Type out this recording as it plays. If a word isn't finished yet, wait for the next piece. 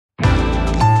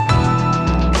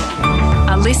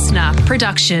listener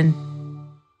production.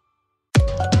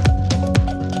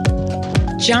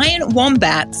 Giant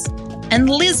wombats and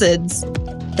lizards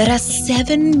that are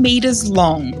 7 meters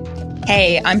long.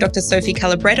 Hey, I'm Dr. Sophie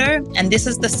Calabretto, and this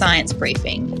is the Science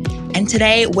Briefing. And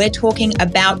today we're talking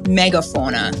about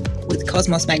megafauna with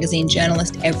Cosmos Magazine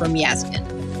journalist Evrim Yasmin.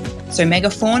 So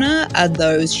megafauna are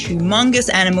those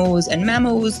humongous animals and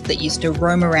mammals that used to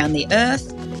roam around the Earth.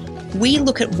 We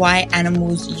look at why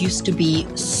animals used to be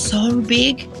so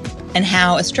big and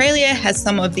how Australia has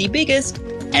some of the biggest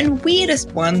and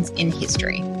weirdest ones in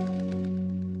history.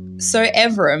 So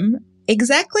Evrim,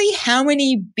 exactly how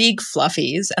many big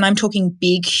fluffies, and I'm talking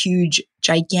big, huge,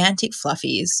 gigantic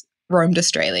fluffies, roamed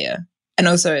Australia? And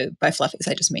also by fluffies,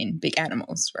 I just mean big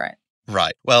animals, right?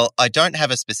 Right. Well, I don't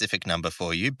have a specific number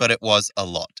for you, but it was a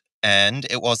lot. And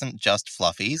it wasn't just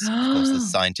fluffies, of course, the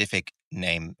scientific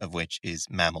name of which is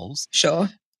mammals. Sure.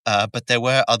 But there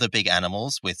were other big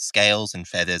animals with scales and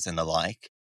feathers and the like.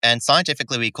 And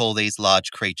scientifically, we call these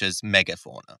large creatures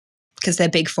megafauna. Because they're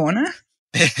big fauna?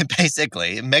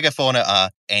 Basically, megafauna are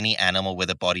any animal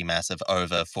with a body mass of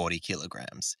over 40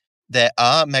 kilograms. There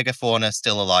are megafauna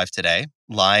still alive today,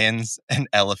 lions and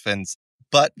elephants,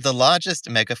 but the largest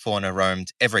megafauna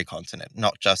roamed every continent,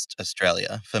 not just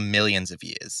Australia, for millions of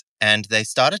years. And they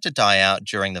started to die out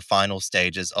during the final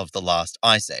stages of the last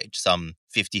ice age, some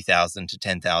 50,000 to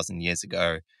 10,000 years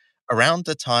ago, around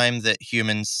the time that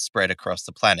humans spread across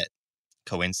the planet.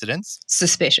 Coincidence?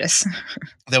 Suspicious.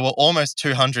 There were almost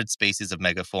 200 species of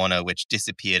megafauna which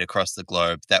disappeared across the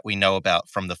globe that we know about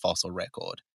from the fossil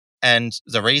record. And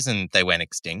the reason they went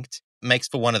extinct makes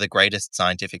for one of the greatest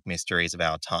scientific mysteries of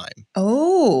our time.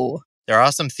 Oh. There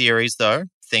are some theories, though,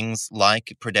 things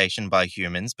like predation by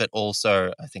humans, but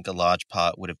also I think a large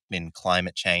part would have been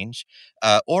climate change,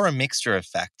 or a mixture of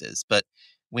factors, but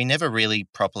we never really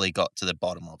properly got to the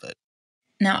bottom of it.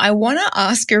 Now, I want to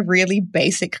ask a really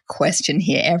basic question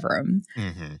here, Evrim.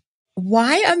 Mm-hmm.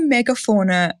 Why are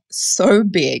megafauna so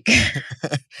big?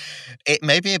 It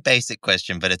may be a basic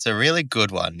question, but it's a really good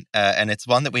one, and it's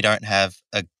one that we don't have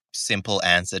a simple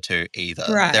answer to either.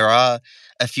 Right. There are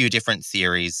a few different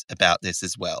theories about this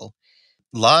as well.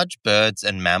 Large birds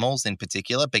and mammals in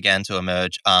particular began to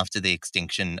emerge after the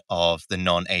extinction of the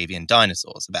non-avian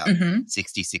dinosaurs about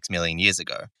 66 million years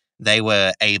ago. They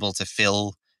were able to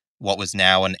fill what was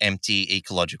now an empty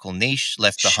ecological niche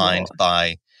left behind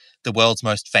by the world's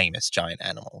most famous giant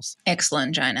animals.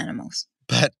 Excellent giant animals.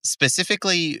 But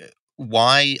specifically,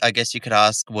 why, I guess you could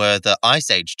ask, were the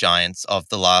Ice Age giants of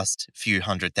the last few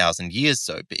 100,000 years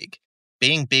so big?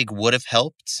 Being big would have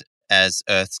helped as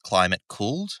Earth's climate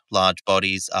cooled. Large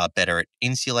bodies are better at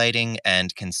insulating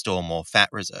and can store more fat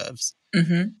reserves.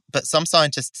 Mm-hmm. But some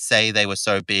scientists say they were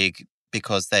so big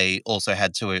because they also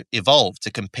had to evolve to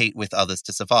compete with others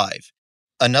to survive.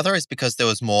 Another is because there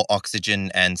was more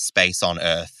oxygen and space on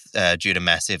Earth due to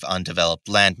massive undeveloped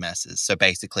land masses. So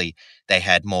basically, they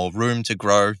had more room to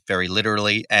grow, very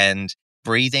literally, and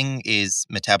breathing is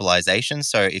metabolization.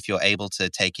 So if you're able to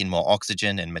take in more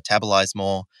oxygen and metabolize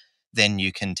more, then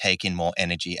you can take in more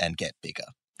energy and get bigger.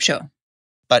 Sure.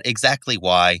 But exactly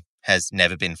why has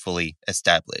never been fully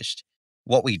established.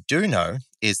 What we do know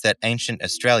is that ancient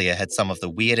Australia had some of the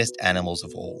weirdest animals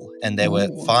of all, and there were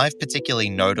 5 particularly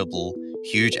notable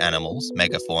huge animals,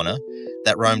 megafauna,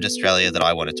 that roamed Australia that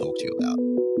I want to talk to you about.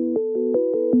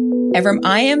 Evrim,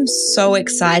 I am so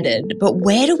excited, but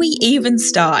where do we even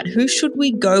start? Who should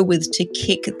we go with to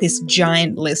kick this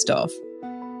giant list off?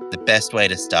 The best way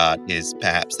to start is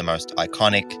perhaps the most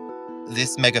iconic.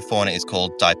 This megafauna is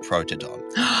called Diprotodon.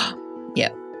 Yeah.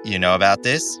 You know about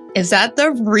this? Is that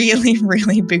the really,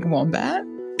 really big wombat?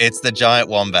 It's the giant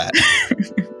wombat.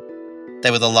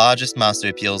 They were the largest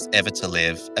marsupials ever to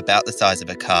live, about the size of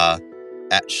a car.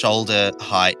 At shoulder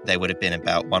height, they would have been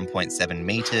about 1.7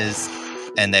 meters,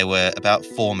 and they were about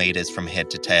 4 meters from head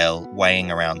to tail,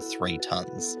 weighing around 3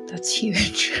 tons. That's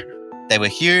huge. They were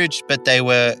huge, but they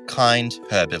were kind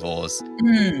herbivores.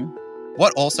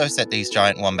 What also set these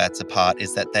giant wombats apart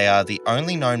is that they are the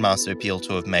only known marsupial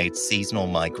to have made seasonal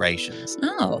migrations.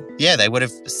 Oh. Yeah, they would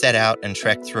have set out and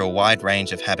trekked through a wide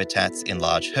range of habitats in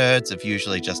large herds of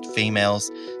usually just females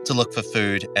to look for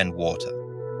food and water.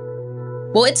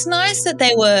 Well, it's nice that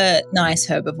they were nice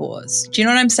herbivores. Do you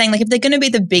know what I'm saying? Like, if they're going to be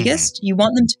the biggest, you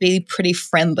want them to be pretty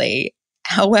friendly.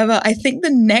 However, I think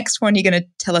the next one you're going to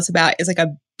tell us about is like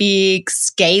a big,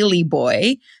 scaly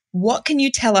boy. What can you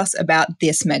tell us about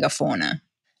this megafauna?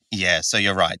 Yeah, so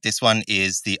you're right. This one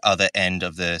is the other end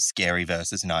of the scary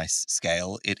versus nice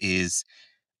scale. It is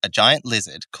a giant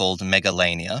lizard called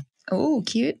Megalania. Oh,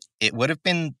 cute. It would have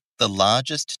been the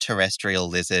largest terrestrial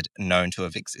lizard known to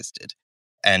have existed.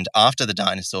 And after the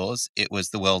dinosaurs, it was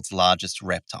the world's largest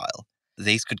reptile.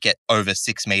 These could get over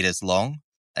 6 meters long.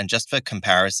 And just for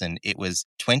comparison, it was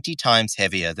 20 times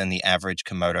heavier than the average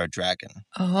Komodo dragon.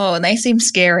 Oh, they seem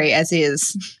scary as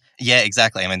is. Yeah,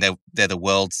 exactly. I mean, they're the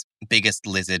world's biggest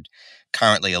lizard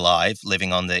currently alive,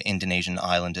 living on the Indonesian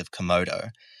island of Komodo.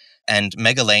 And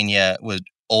Megalania would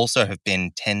also have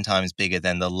been 10 times bigger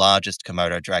than the largest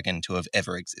Komodo dragon to have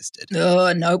ever existed.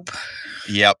 Oh, nope.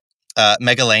 Yep.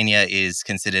 Megalania is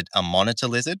considered a monitor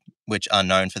lizard, which are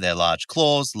known for their large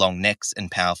claws, long necks, and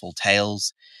powerful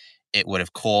tails. It would,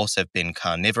 of course, have been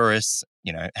carnivorous.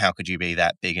 You know, how could you be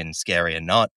that big and scary and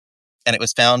not? And it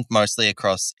was found mostly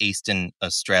across eastern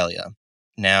Australia.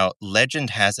 Now,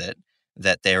 legend has it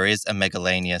that there is a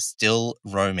Megalania still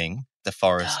roaming the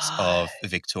forests of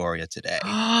Victoria today.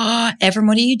 Evan,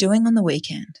 what are you doing on the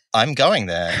weekend? I'm going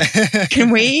there.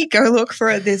 Can we go look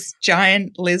for this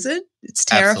giant lizard? It's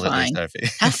terrifying. Absolutely,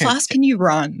 Sophie. How fast can you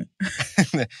run?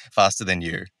 Faster than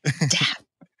you.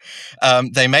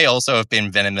 Damn. They may also have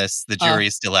been venomous. The jury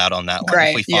is still out on that one. Great,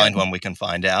 If we find one, we can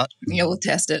find out. Yeah, we'll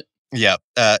test it. Yeah.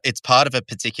 It's part of a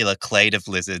particular clade of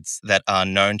lizards that are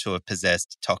known to have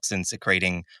possessed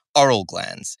toxin-secreting oral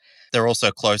glands. They're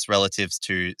also close relatives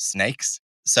to snakes.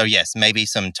 So yes, maybe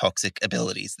some toxic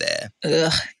abilities there.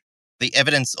 Ugh. The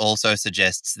evidence also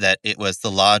suggests that it was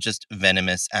the largest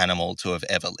venomous animal to have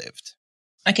ever lived.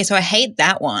 Okay, so I hate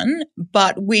that one,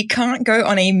 but we can't go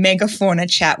on a megafauna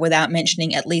chat without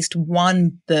mentioning at least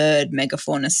one bird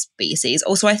megafauna species.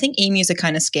 Also, I think emus are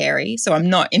kind of scary, so I'm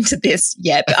not into this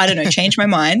yet, but I don't know, change my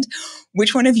mind.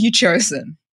 Which one have you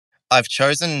chosen? I've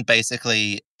chosen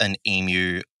basically an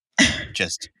emu,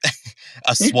 just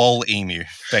a swole emu,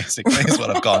 basically, is what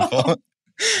I've gone for.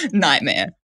 Nightmare.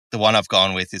 The one I've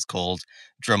gone with is called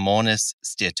Dromornis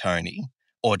steartoni,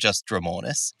 or just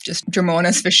Dromornis. Just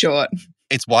Dromornis for short.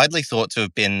 It's widely thought to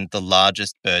have been the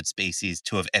largest bird species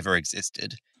to have ever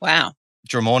existed. Wow.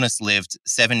 Dromornis lived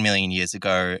 7 million years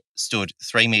ago, stood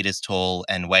 3 meters tall,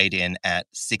 and weighed in at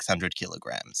 600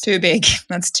 kilograms. Too big.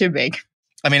 That's too big.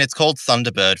 I mean, it's called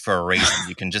Thunderbird for a reason.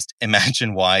 You can just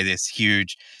imagine why this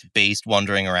huge beast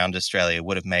wandering around Australia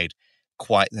would have made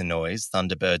quite the noise.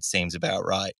 Thunderbird seems about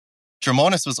right.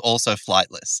 Dromornis was also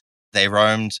flightless. They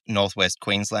roamed northwest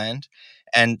Queensland,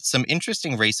 and some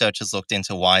interesting researchers looked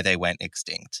into why they went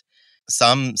extinct.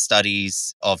 Some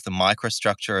studies of the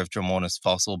microstructure of Dromornis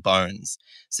fossil bones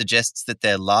suggests that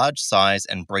their large size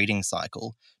and breeding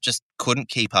cycle just couldn't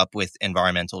keep up with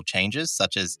environmental changes,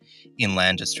 such as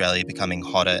inland Australia becoming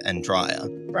hotter and drier.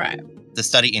 Right. The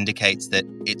study indicates that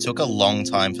it took a long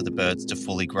time for the birds to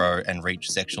fully grow and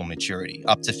reach sexual maturity,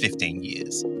 up to 15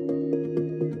 years.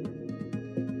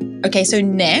 Okay, so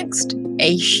next,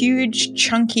 a huge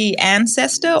chunky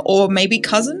ancestor or maybe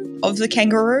cousin of the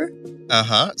kangaroo?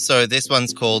 So this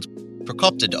one's called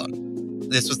Procoptodon.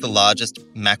 This was the largest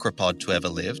macropod to ever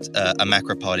lived. A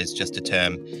macropod is just a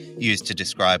term used to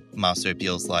describe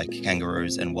marsupials like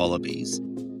kangaroos and wallabies.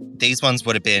 These ones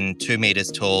would have been 2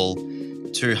 meters tall,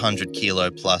 200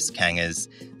 kilo plus kangas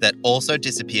that also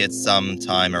disappeared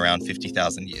sometime around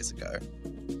 50,000 years ago.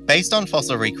 Based on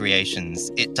fossil recreations,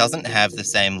 it doesn't have the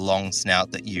same long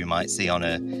snout that you might see on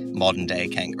a modern-day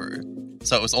kangaroo.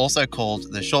 So it was also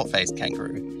called the short-faced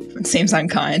kangaroo. It seems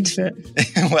unkind, but...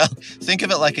 Well, think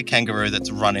of it like a kangaroo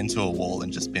that's run into a wall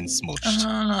and just been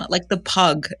smushed. Like the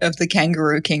pug of the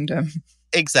kangaroo kingdom.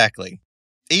 Exactly.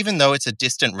 Even though it's a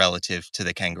distant relative to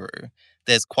the kangaroo,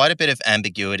 there's quite a bit of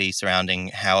ambiguity surrounding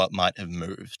how it might have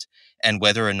moved and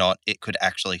whether or not it could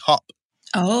actually hop.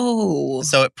 Oh.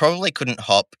 So it probably couldn't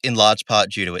hop in large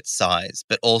part due to its size,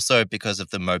 but also because of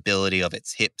the mobility of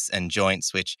its hips and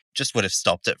joints, which just would have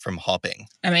stopped it from hopping.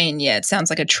 I mean, yeah, it sounds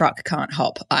like a truck can't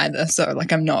hop either, so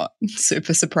I'm not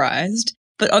super surprised.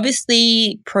 But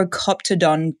obviously,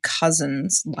 Procoptodon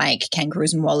cousins like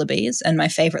kangaroos and wallabies, and my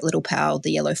favorite little pal,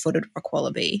 the yellow-footed rock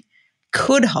wallaby,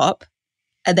 could hop.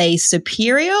 Are they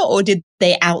superior or did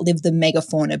they outlive the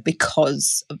megafauna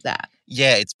because of that?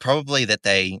 Yeah, it's probably that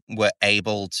they were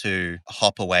able to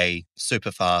hop away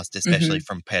super fast, especially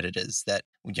from predators that,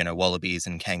 wallabies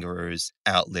and kangaroos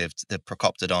outlived the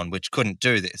Procoptodon, which couldn't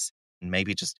do this. And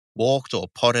maybe just walked or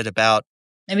potted about.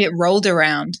 Maybe it rolled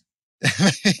around.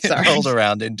 It rolled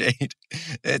around, indeed.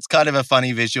 It's kind of a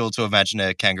funny visual to imagine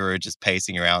a kangaroo just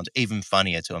pacing around. Even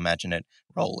funnier to imagine it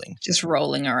rolling. Just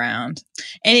rolling around.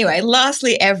 Anyway,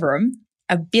 lastly, Evram,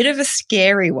 a bit of a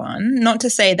scary one. Not to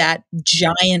say that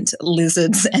giant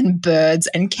lizards and birds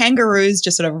and kangaroos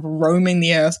just sort of roaming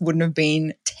the earth wouldn't have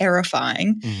been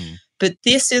terrifying. Mm-hmm. But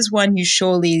this is one you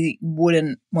surely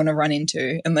wouldn't want to run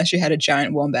into unless you had a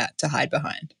giant wombat to hide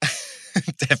behind.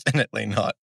 Definitely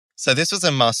not. So this was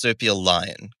a marsupial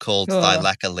lion called Oh,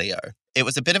 Thylacoleo. It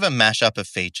was a bit of a mashup of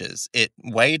features. It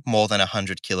weighed more than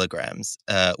 100 kilograms,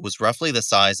 was roughly the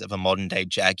size of a modern-day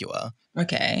jaguar.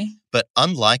 okay. But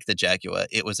unlike the jaguar,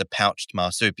 it was a pouched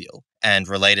marsupial and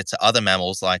related to other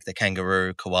mammals like the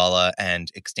kangaroo, koala, and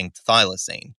extinct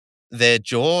thylacine. Their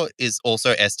jaw is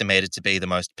also estimated to be the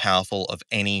most powerful of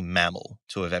any mammal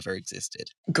to have ever existed.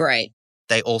 Great.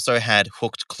 They also had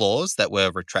hooked claws that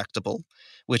were retractable,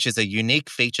 which is a unique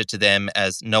feature to them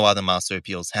as no other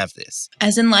marsupials have this.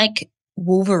 As in like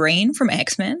Wolverine from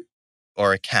X-Men?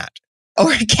 Or a cat.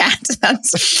 Or a cat.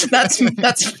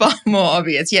 That's far more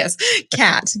obvious. Yes.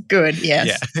 Cat. Good.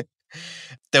 Yes. Yeah.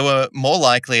 They were more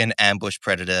likely an ambush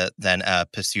predator than a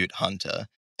pursuit hunter,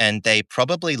 and they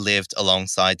probably lived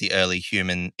alongside the early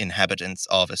human inhabitants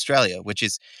of Australia, which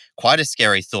is quite a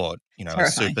scary thought, a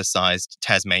Terrifying. supersized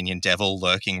Tasmanian devil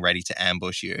lurking ready to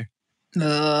ambush you.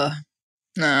 Ugh.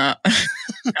 No.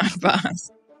 Pass.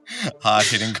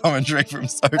 Hard-hitting commentary from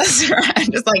Sophie. That's right.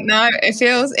 Just like, no, it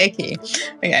feels icky.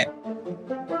 Okay.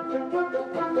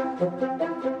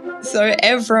 So,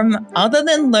 Evram, other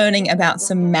than learning about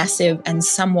some massive and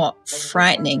somewhat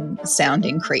frightening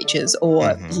sounding creatures,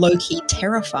 or low-key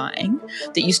terrifying,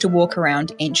 that used to walk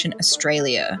around ancient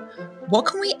Australia, what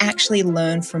can we actually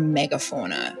learn from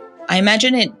megafauna? I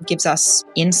imagine it gives us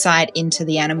insight into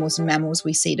the animals and mammals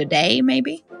we see today,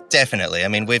 maybe? Definitely. I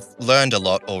mean, we've learned a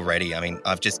lot already. I mean,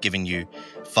 I've just given you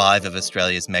 5 of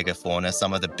Australia's megafauna,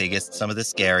 some of the biggest, some of the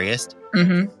scariest.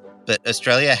 Mm-hmm. But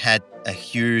Australia had a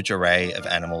huge array of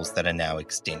animals that are now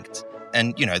extinct.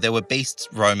 And, there were beasts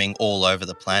roaming all over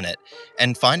the planet.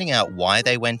 And finding out why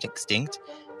they went extinct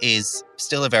is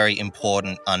still a very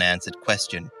important unanswered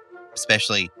question,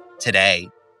 especially today,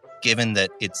 given that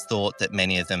it's thought that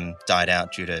many of them died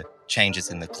out due to changes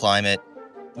in the climate,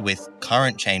 with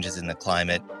current changes in the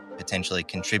climate potentially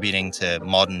contributing to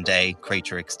modern-day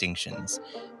creature extinctions.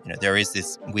 There is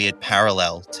this weird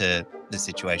parallel to the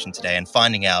situation today, and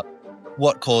finding out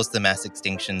what caused the mass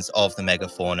extinctions of the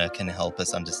megafauna can help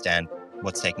us understand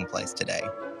what's taking place today.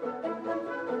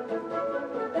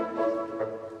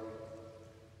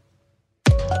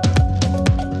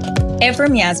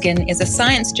 Evram Yazgan is a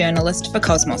science journalist for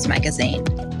Cosmos Magazine.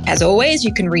 As always,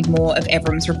 you can read more of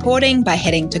Evram's reporting by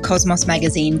heading to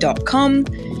cosmosmagazine.com.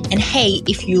 And hey,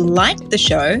 if you liked the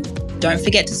show, don't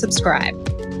forget to subscribe.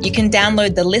 You can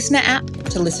download the Listener app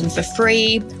to listen for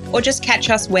free, or just catch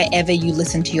us wherever you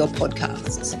listen to your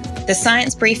podcasts. The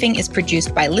Science Briefing is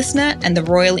produced by Listener and the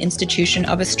Royal Institution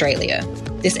of Australia.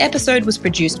 This episode was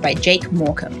produced by Jake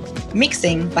Morecambe.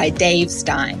 Mixing by Dave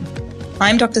Stein.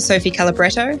 I'm Dr. Sophie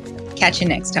Calabretto. Catch you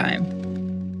next time.